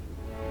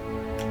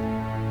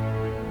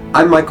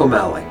I'm Michael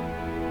Malley,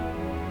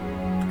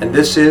 and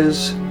this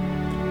is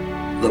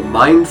The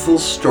Mindful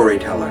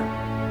Storyteller,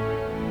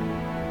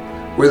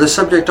 where the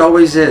subject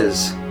always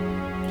is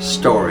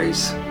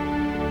stories.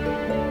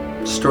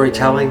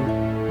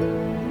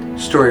 Storytelling,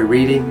 story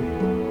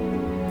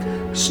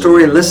reading,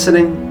 story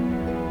listening,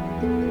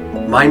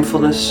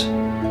 mindfulness,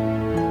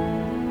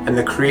 and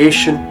the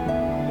creation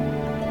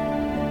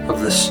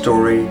of the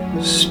story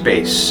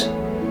space.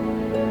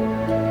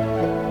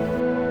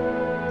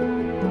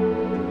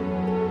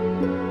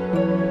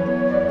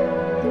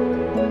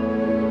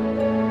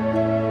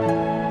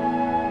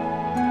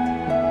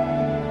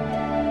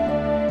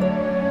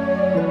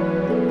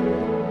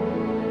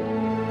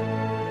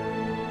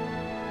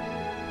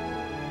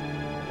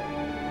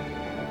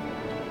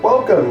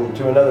 Welcome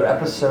to another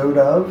episode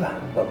of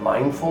The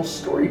Mindful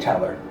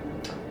Storyteller.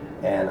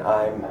 And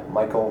I'm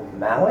Michael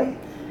Malley.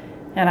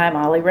 And I'm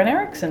Ollie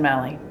Erickson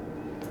Malley.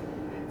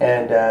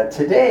 And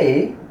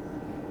today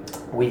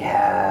we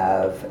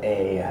have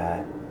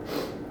a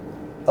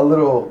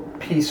little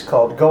piece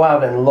called Go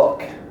Out and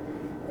Look.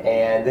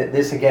 And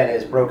this again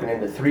is broken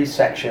into three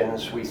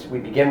sections. We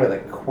begin with a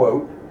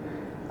quote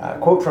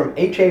from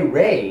H.A.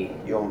 Rey,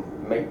 you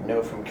might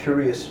know from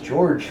Curious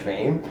George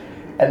fame,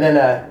 and then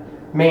a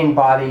main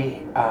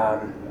body,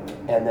 and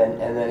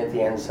then at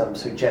the end some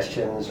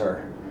suggestions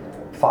or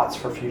thoughts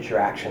for future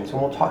actions,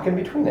 and we'll talk in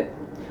between it.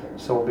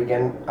 So we'll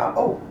begin.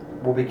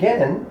 We'll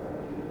begin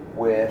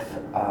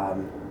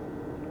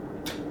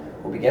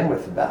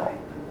with the bell.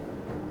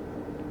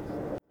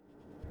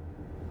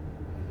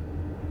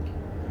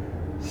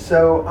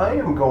 So I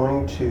am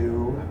going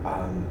to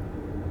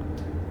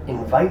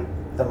invite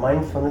the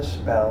mindfulness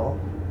bell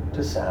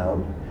to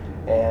sound,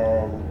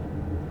 and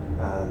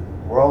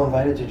we're all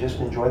invited to just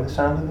enjoy the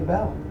sound of the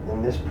bell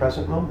in this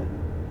present moment.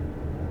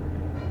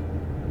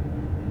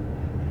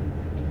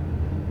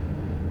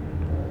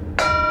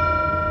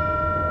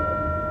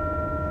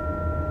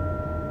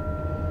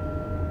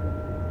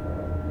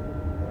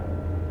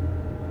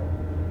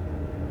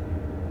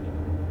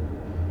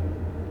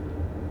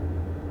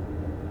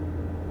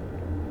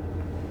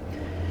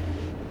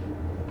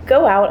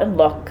 Go out and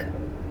look.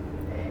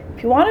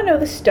 If you want to know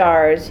the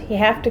stars, you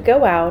have to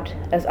go out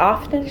as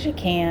often as you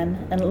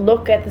can and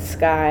look at the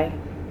sky.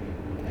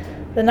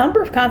 The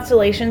number of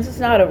constellations is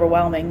not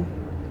overwhelming.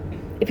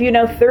 If you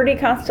know 30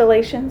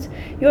 constellations,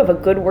 you have a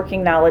good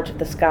working knowledge of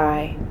the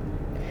sky.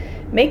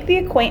 Make the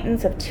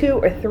acquaintance of 2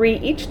 or 3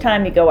 each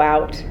time you go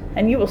out,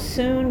 and you will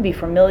soon be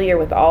familiar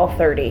with all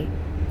 30.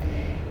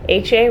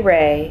 H.A.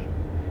 Rey,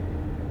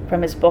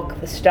 from his book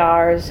The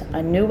Stars,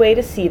 A New Way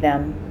to See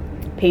Them,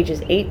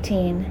 pages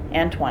 18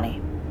 and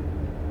 20.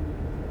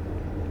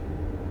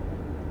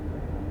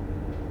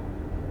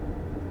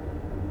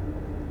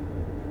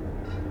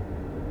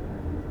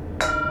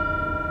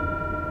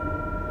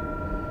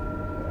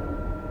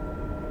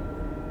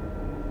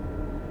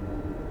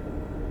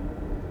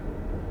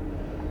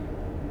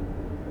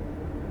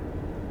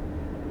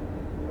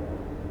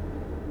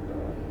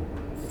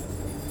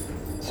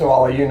 So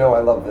Ollie, you know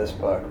I love this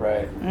book,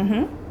 right?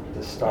 Mm-hmm.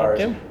 The Stars.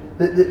 I do.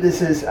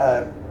 This is,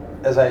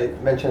 as I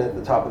mentioned at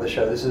the top of the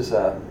show, this is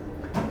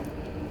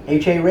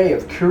H.A. Rey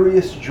of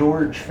Curious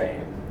George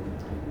fame.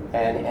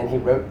 And he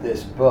wrote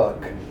this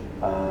book.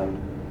 And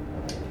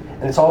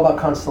it's all about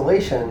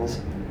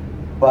constellations,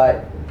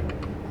 but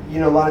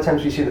a lot of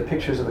times we see the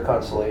pictures of the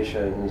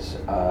constellations,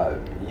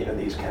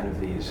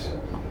 these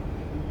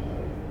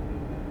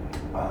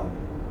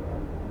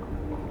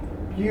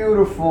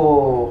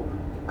beautiful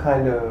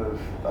kind of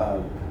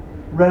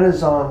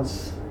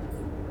Renaissance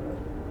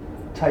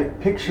type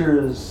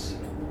pictures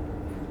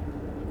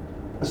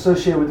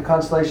associated with the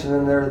constellation,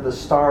 and they're the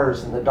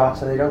stars and the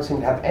dots, and they don't seem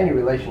to have any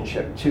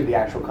relationship to the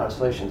actual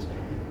constellations.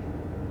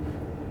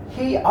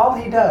 All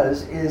he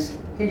does is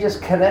he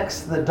just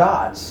connects the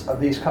dots of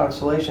these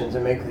constellations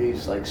and make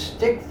these like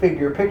stick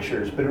figure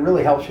pictures, but it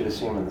really helps you to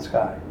see them in the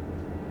sky.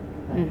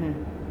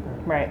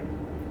 Mm-hmm. Right.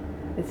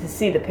 It's to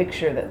see the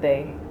picture that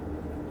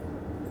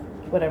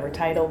whatever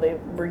title they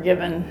were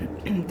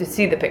given, to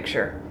see the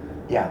picture.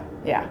 Yeah.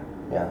 Yeah.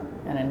 Yeah.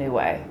 In a new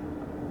way.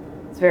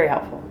 It's very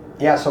helpful.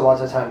 Yeah, so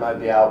lots of time I'd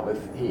be out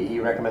with, he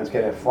recommends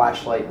getting a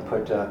flashlight and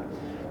put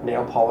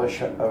nail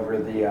polish over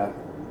the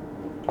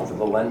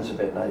lens of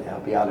it, and I'll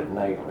be out at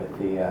night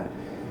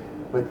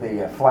with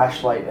the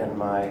flashlight and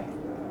my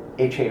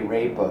H.A.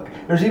 Rey book.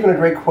 There's even a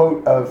great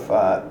quote of,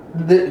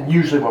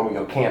 usually when we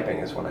go camping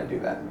is when I do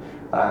that.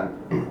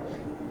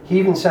 He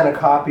even sent a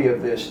copy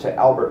of this to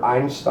Albert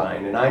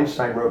Einstein, and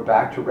Einstein wrote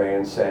back to Rey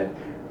and said,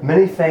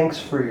 "Many thanks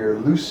for your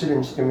lucid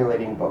and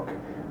stimulating book.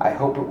 I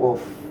hope it will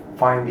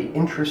find the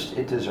interest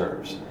it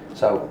deserves."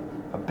 So,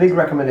 a big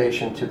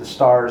recommendation to The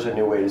Stars, A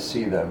New Way to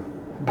See Them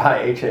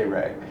by H.A.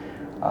 Rey.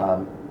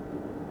 I'll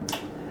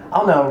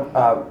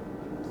now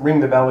ring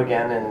the bell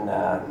again and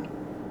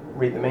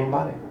read the main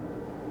body.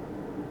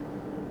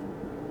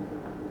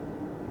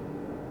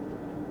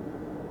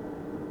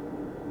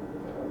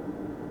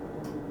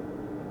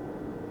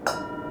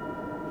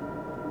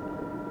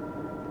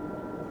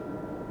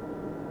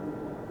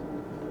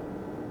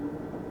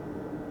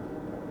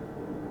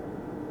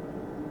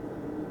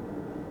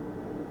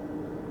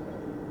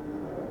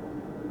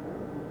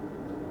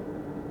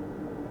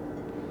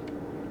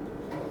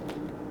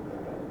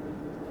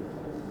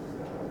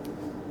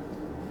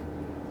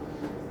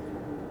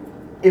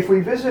 If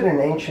we visit an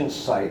ancient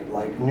site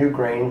like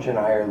Newgrange in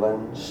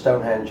Ireland,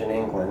 Stonehenge in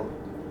England,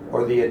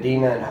 or the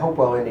Adena and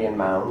Hopewell Indian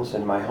Mounds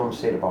in my home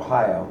state of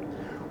Ohio,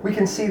 we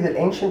can see that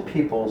ancient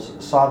peoples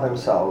saw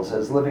themselves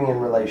as living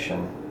in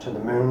relation to the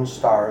moon,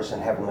 stars,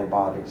 and heavenly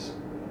bodies.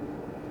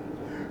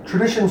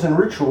 Traditions and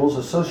rituals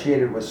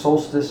associated with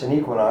solstice and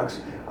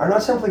equinox are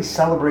not simply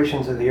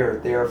celebrations of the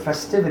earth, they are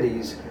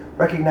festivities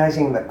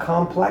recognizing the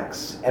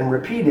complex and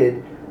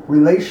repeated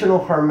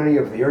relational harmony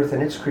of the earth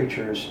and its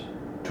creatures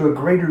to a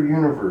greater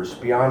universe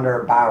beyond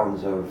our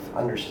bounds of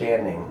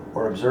understanding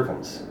or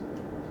observance.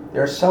 They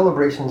are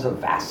celebrations of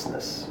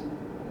vastness.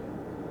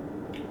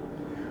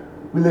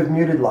 We live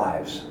muted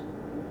lives.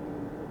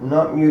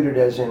 Not muted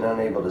as in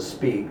unable to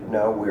speak,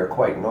 no, we are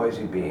quite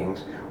noisy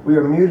beings. We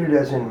are muted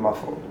as in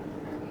muffled.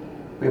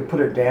 We have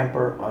put a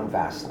damper on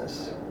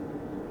vastness.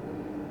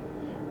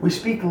 We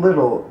speak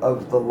little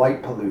of the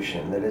light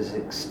pollution that has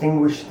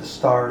extinguished the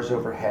stars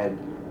overhead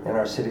in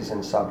our cities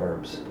and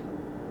suburbs,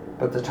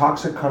 but the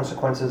toxic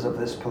consequences of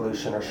this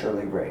pollution are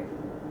surely great.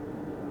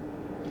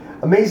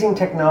 Amazing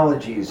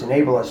technologies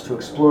enable us to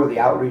explore the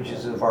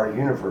outreaches of our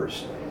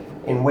universe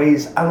in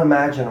ways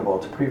unimaginable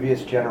to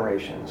previous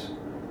generations.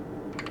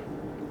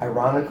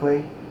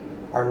 Ironically,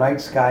 our night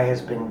sky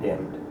has been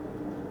dimmed,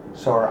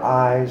 so our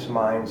eyes,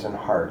 minds, and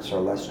hearts are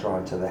less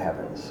drawn to the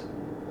heavens.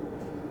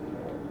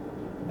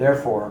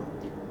 Therefore,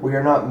 we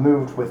are not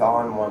moved with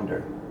awe and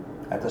wonder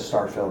at the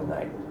star-filled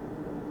night.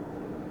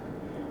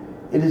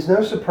 It is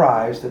no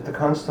surprise that the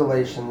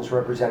constellations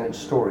represented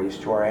stories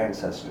to our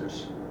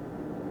ancestors.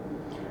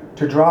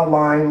 To draw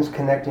lines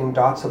connecting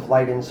dots of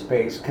light in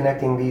space,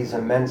 connecting these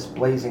immense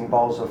blazing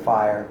balls of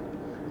fire,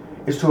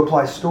 is to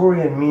apply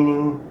story and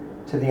meaning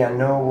to the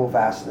unknowable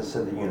vastness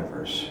of the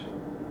universe.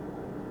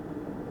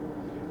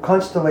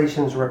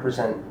 Constellations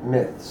represent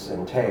myths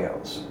and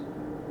tales.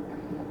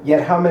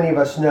 Yet how many of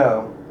us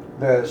know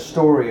the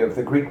story of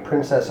the Greek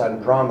princess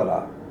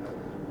Andromeda,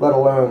 let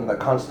alone the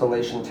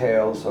constellation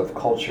tales of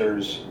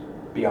cultures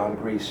beyond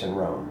Greece and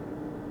Rome?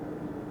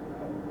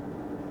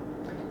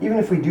 Even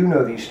if we do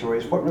know these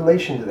stories, what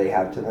relation do they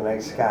have to the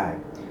night sky?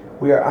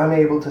 We are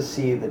unable to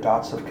see the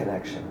dots of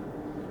connection.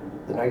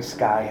 The night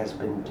sky has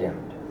been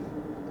dimmed.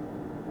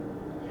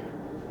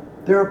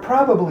 There are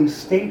probably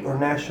state or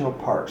national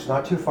parks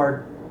not too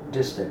far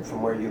distant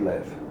from where you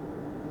live.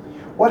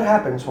 What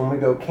happens when we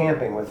go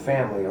camping with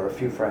family or a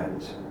few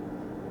friends?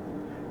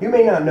 You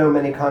may not know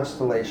many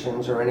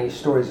constellations or any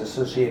stories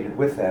associated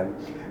with them,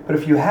 but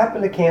if you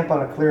happen to camp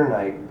on a clear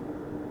night,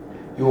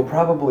 you will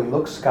probably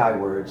look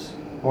skywards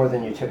more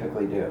than you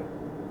typically do.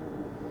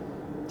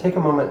 Take a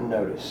moment and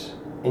notice,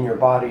 in your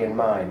body and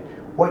mind,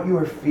 what you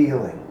are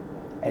feeling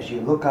as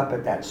you look up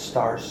at that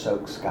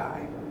star-soaked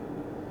sky.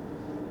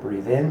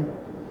 Breathe in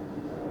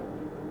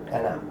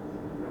and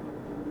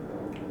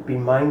out. Be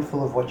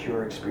mindful of what you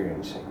are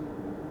experiencing.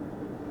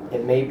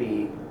 It may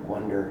be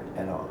wonder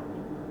and awe.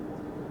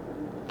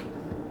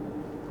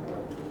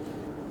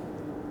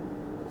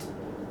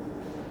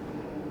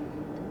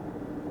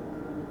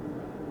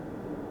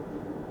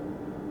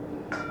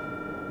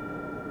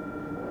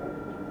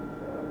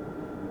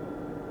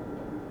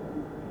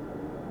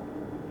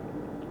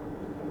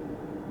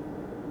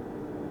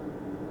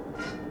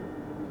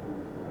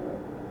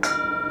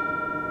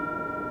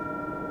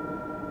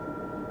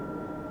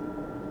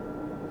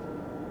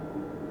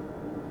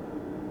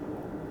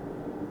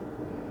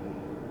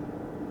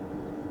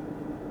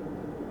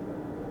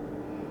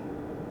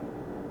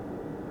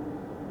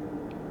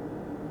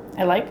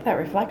 I liked that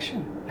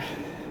reflection.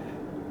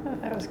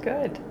 That was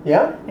good.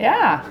 Yeah?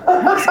 Yeah.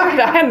 That was good.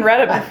 I hadn't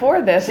read it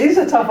before this. She's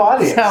a tough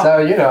audience, so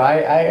you know,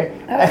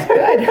 That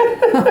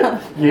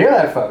was good. You hear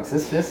that, folks?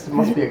 This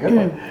must be a good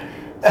one.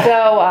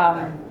 So,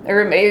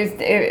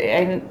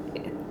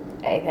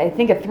 I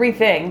think of three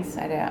things.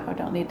 I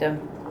don't need to,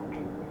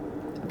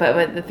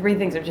 but the three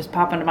things that just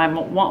pop into my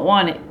mind.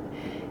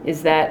 One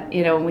is that,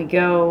 you know, when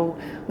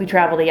we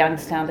travel to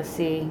Youngstown to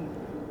see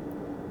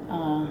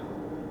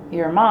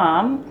your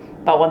mom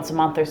about once a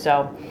month or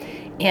so.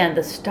 And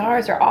the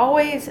stars are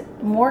always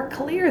more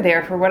clear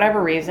there for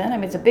whatever reason. I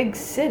mean, it's a big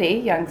city,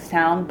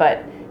 Youngstown,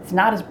 but it's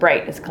not as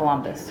bright as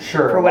Columbus.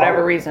 Sure. For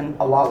whatever reason.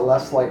 A lot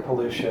less light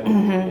pollution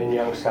in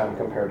Youngstown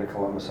compared to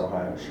Columbus,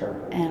 Ohio. Sure.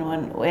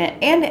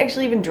 And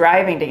actually even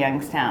driving to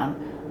Youngstown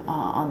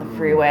on the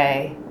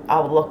freeway,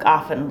 I'll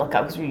often look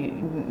up, because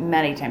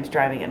many times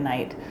driving at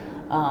night,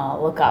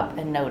 look up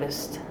and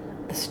notice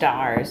the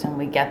stars. And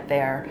we get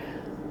there,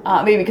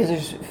 maybe because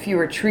there's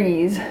fewer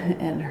trees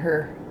in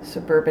her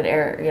suburban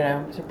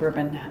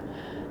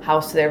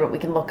house there, but we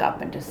can look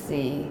up and just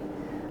see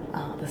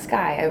the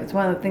sky. It's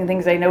one of the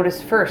things I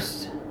notice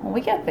first when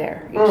we get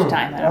there each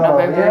time. I don't know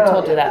if I've ever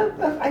told you that.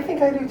 I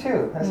think I do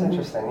too. That's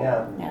interesting.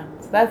 Yeah. Yeah.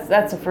 So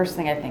that's the first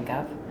thing I think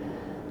of.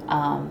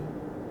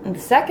 And the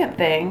second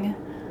thing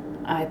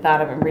I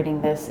thought of in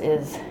reading this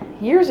is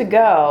years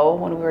ago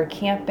when we were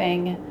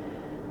camping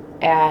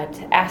at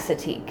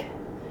Assateague,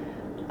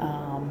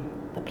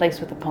 the place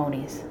with the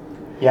ponies.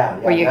 Yeah,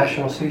 Where you,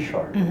 National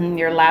Seashore.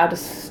 you're allowed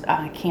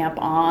to camp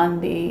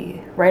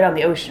right on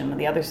the ocean. On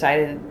the other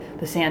side of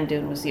the sand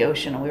dune was the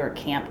ocean, and we were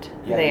camped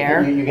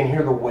there. You can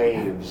hear the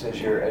waves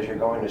as you're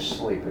going to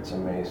sleep. It's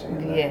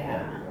amazing.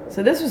 Yeah.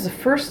 So this was the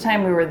first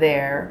time we were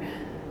there,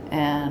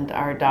 and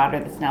our daughter,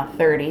 that's now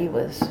 30,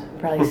 was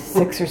probably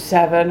 6 or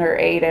 7 or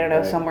 8, I don't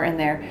know, somewhere in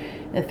there.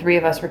 The 3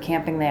 of us were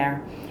camping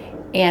there.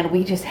 And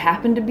we just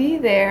happened to be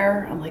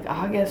there on like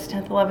August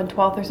 10th, 11th,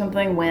 12th or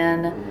something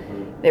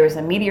when there was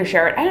a meteor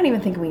shower. I don't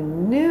even think we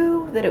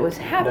knew that it was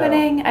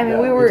happening. No, I mean,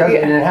 we were...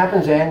 and it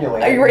happens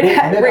annually,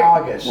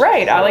 mid-August.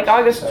 Right, like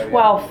August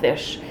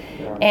 12th-ish.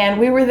 Yeah. And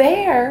we were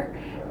there,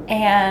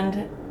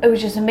 and it was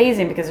just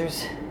amazing because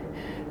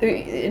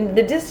in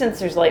the distance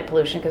there's light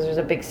pollution because there's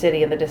a big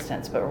city in the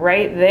distance, but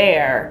right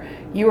there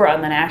you were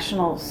on the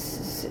national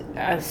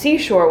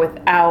seashore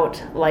without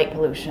light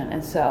pollution,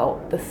 and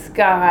so the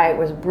sky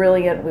was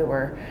brilliant. We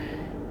were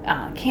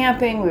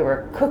camping, we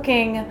were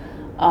cooking,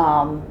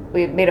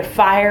 we made a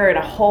fire in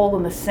a hole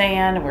in the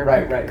sand, and we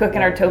were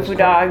cooking our tofu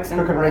dogs and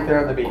cooking right there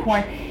on the beach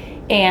corn,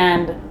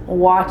 and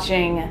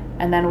watching,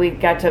 and then we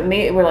got to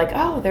meet. We're like,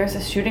 oh, there's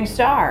a shooting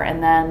star,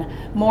 and then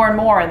more and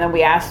more, and then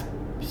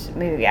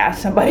maybe we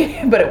asked somebody,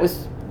 but it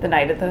was the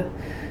night of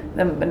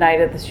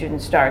the shooting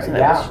stars, and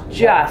it was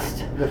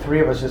just the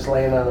 3 of us just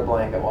laying on the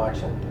blanket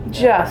watching.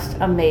 Just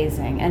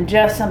amazing, and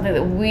just something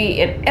that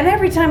and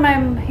every time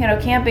I'm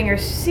camping or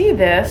see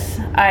this,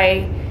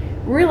 I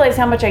realize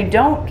how much I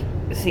don't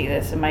see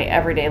this in my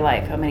everyday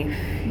life. How many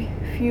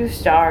few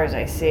stars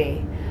I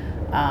see,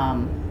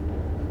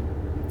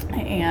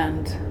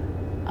 and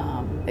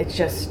it's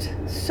just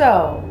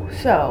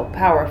so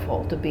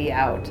powerful to be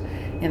out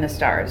in the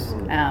stars.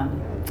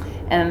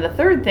 And the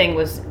third thing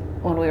was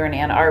when we were in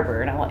Ann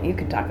Arbor, and you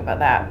could talk about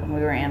that when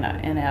we were in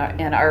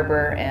Ann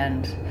Arbor,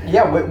 and we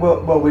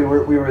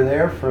were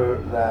there for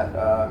that.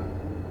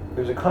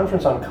 There was a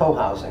conference on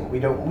co-housing. We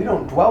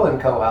don't dwell in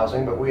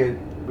co-housing, but we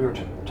were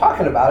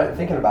talking about it,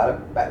 thinking about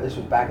it. This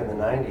was back in the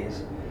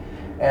 90s,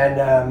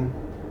 and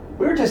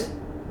we were just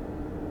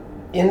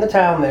in the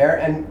town there,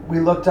 and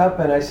we looked up,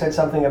 and I said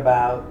something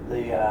about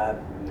the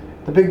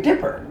Big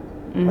Dipper.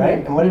 Mm-hmm.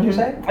 Right? And what did you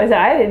say? I said,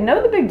 I didn't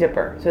know the Big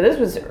Dipper. So this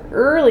was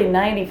early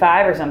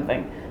 95 or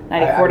something.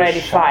 94,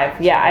 95.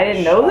 Shocked. Yeah, I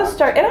didn't know the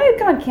star. And I had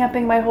gone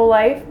camping my whole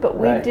life, but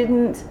we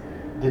didn't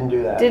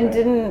do that.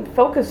 Didn't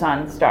focus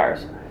on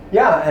stars.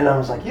 Yeah, and I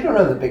was like, you don't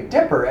know the Big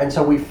Dipper. And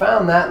so we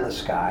found that in the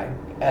sky.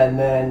 And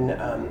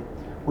then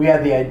we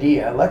had the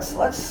idea, let's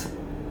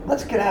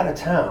get out of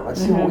town.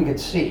 Let's see what we could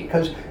see.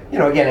 Because,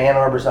 again, Ann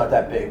Arbor's not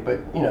that big,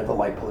 but, the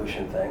light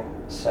pollution thing.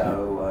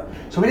 So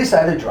we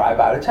decided to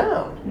drive out of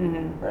town,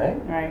 right?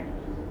 Right.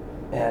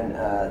 And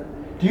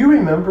do you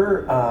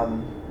remember,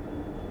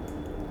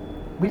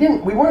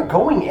 we weren't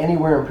going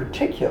anywhere in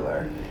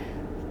particular,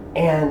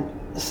 and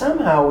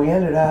somehow we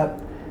ended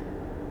up,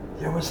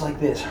 there was like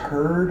this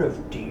herd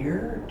of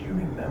deer. Do you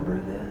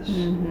remember this?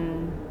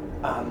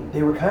 Mm-hmm.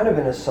 They were kind of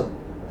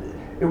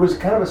it was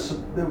kind of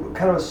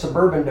a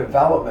suburban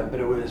development, but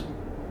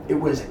it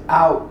was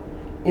out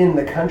in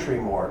the country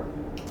more.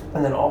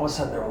 And then all of a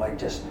sudden there were like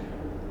just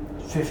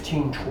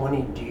 15,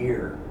 20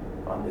 deer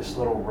on this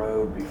little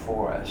road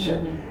before us.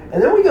 And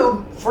then we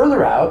go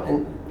further out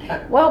and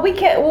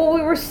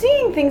we were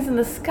seeing things in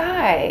the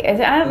sky.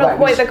 I don't know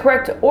quite the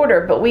correct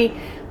order, but we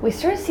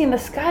started seeing the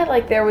sky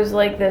like there was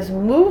like this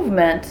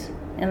movement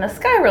in the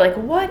sky. We're like,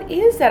 what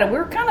is that? And we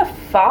were kind of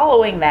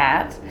following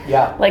that.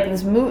 Yeah. Like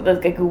this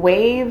like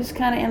waves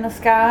kind of in the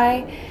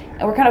sky.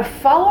 And we're kind of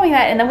following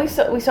that, and then we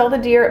saw the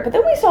deer, but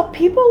then we saw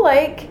people,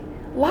 like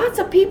lots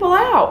of people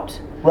out.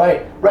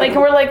 Right. Like,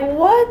 we're like,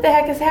 what the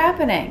heck is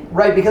happening?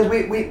 Right, because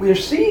we're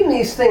seeing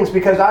these things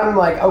because I'm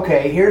like,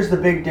 okay, here's the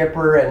Big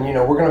Dipper, and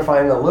we're going to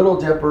find the Little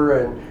Dipper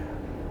and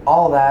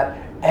all that.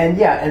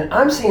 And and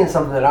I'm seeing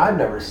something that I've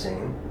never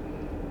seen.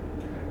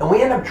 And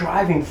we end up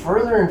driving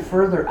further and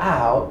further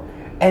out,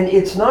 and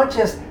it's not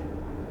just,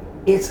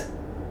 it's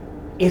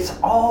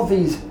all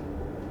these,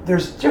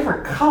 there's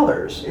different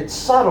colors. It's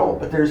subtle,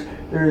 but there's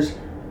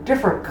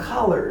different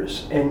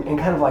colors and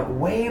kind of like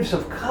waves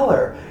of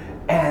color.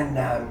 And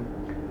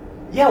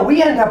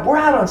we're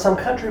out on some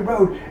country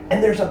road,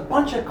 and there's a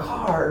bunch of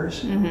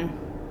cars. Mm-hmm.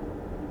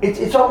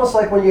 It's almost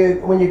like when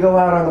you go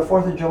out on the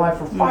 4th of July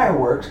for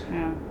fireworks.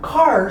 Yeah.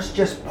 Cars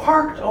just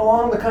parked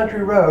along the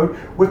country road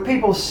with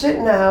people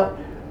sitting out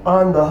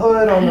on the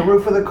hood, on the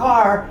roof of the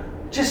car,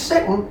 just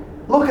sitting,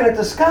 looking at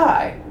the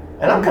sky.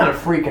 And I'm kind of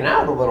freaking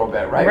out a little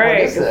bit, right? Right,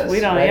 what is this? We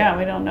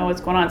don't know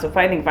what's going on. So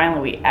I think finally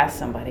we asked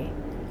somebody.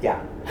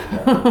 Yeah.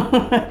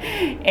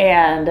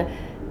 And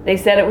they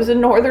said it was the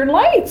Northern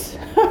Lights.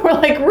 We're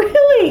like,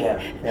 really?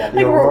 Yeah.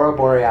 The Aurora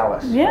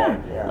Borealis. Yeah.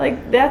 Right? Yeah.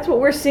 Like that's what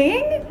we're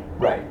seeing?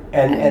 Right.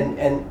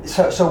 And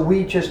so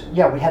we just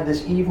we had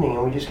this evening,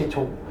 and we just get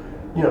to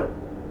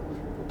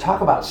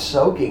talk about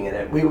soaking in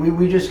it.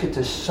 We just get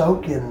to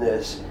soak in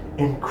this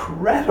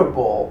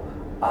incredible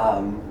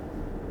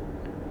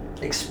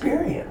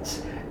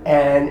experience,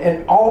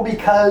 and all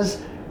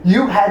because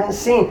you hadn't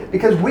seen,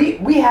 because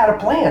we had a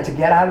plan to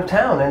get out of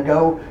town and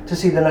go to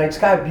see the night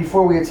sky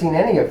before we had seen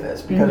any of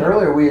this, because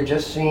earlier we had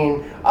just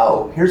seen,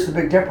 oh, here's the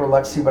Big Dipper,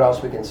 let's see what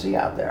else we can see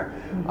out there.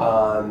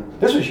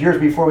 This was years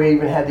before we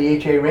even had the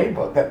H.A. Ray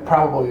book, that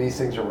probably these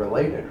things are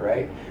related,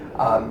 right?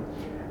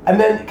 And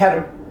then kind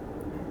of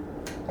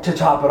to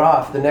top it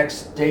off, the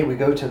next day we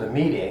go to the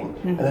meeting,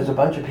 and there's a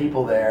bunch of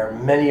people there,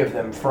 many of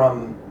them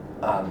from,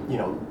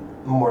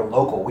 more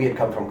local. We had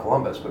come from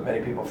Columbus, but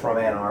many people from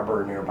Ann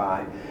Arbor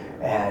nearby.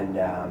 And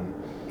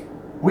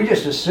we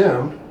just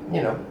assumed,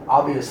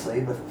 obviously,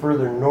 the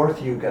further north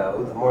you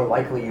go, the more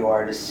likely you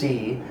are to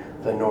see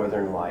the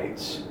Northern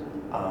Lights.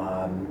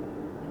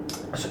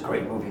 There's a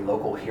great movie,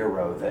 Local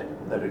Hero,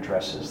 that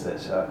addresses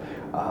this,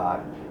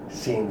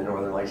 seeing the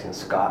Northern Lights in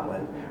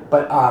Scotland.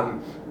 But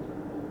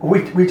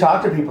we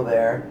talked to people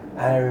there,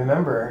 and I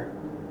remember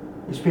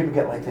these people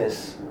get like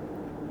this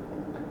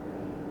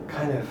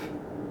kind of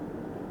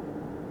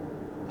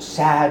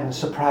sad and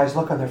surprised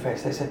look on their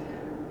face. They said,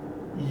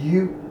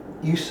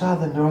 You saw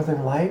the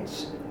Northern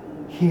Lights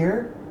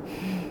here?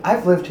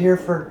 I've lived here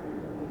for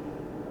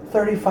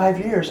 35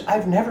 years.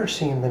 I've never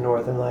seen the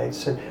Northern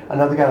Lights. And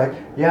another guy like,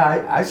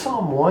 yeah, I saw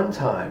them one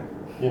time,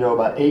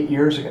 about 8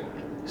 years ago.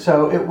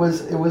 So it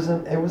was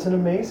an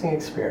amazing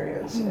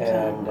experience.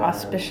 And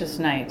auspicious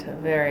night,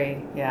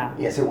 very, yeah.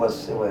 Yes, it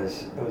was,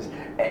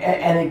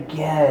 and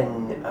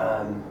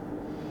again,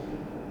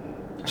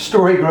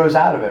 story grows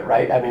out of it,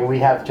 right? I mean, we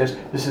have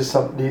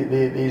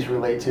these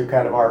relate to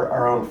kind of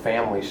our own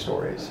family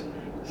stories.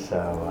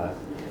 So,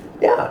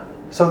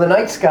 so the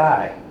night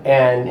sky,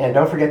 and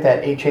don't forget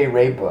that H.A.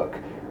 Ray book,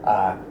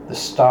 The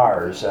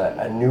Stars,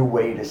 A New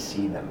Way to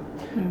See Them.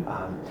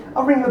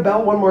 I'll ring the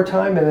bell one more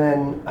time, and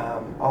then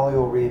Ollie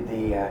will read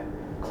the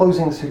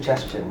closing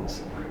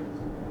suggestions.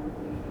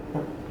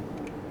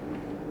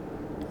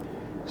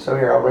 So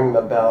here, I'll ring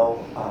the bell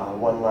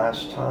one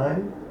last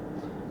time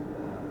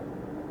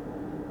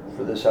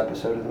for this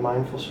episode of The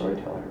Mindful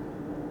Storyteller.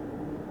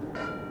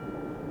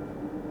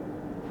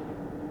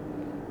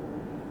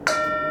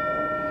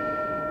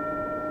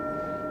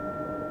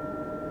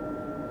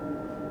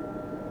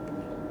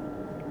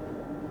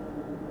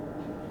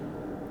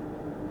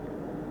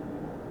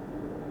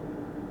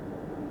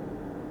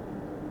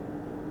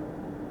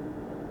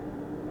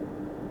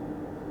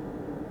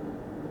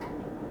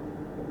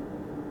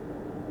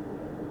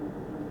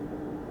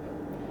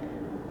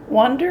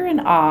 Wonder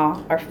and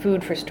awe are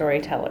food for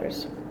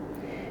storytellers.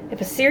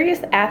 If a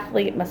serious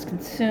athlete must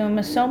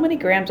consume so many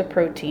grams of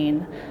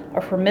protein,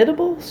 a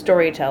formidable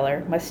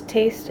storyteller must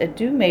taste a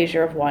due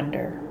measure of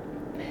wonder.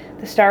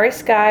 The starry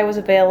sky was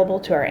available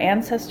to our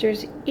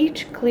ancestors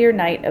each clear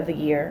night of the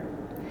year.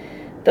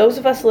 Those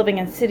of us living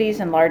in cities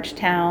and large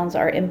towns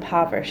are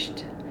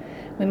impoverished.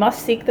 We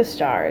must seek the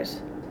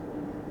stars.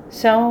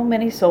 So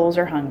many souls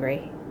are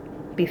hungry.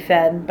 Be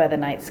fed by the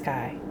night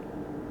sky.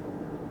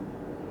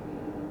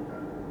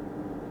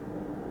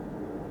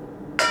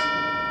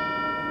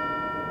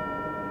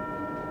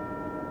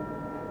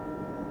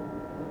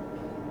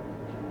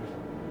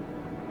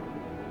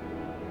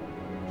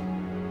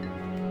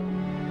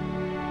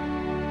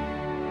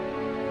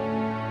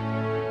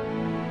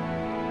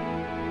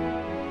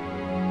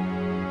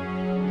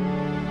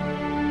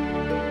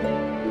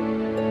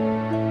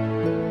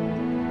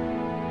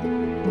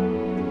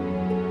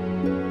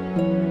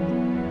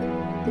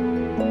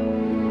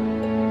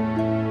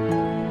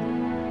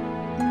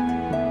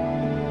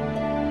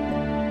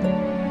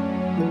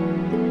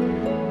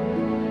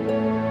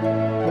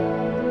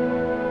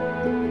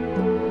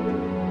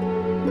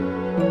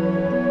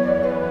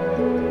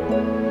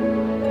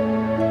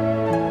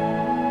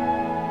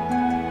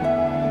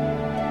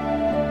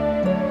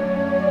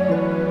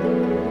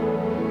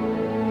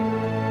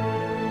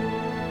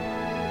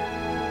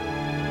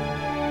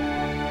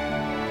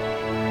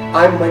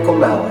 I'm Michael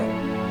Malley,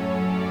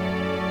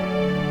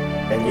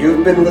 and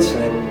you've been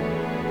listening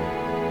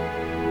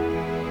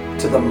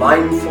to The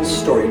Mindful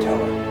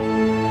Storyteller.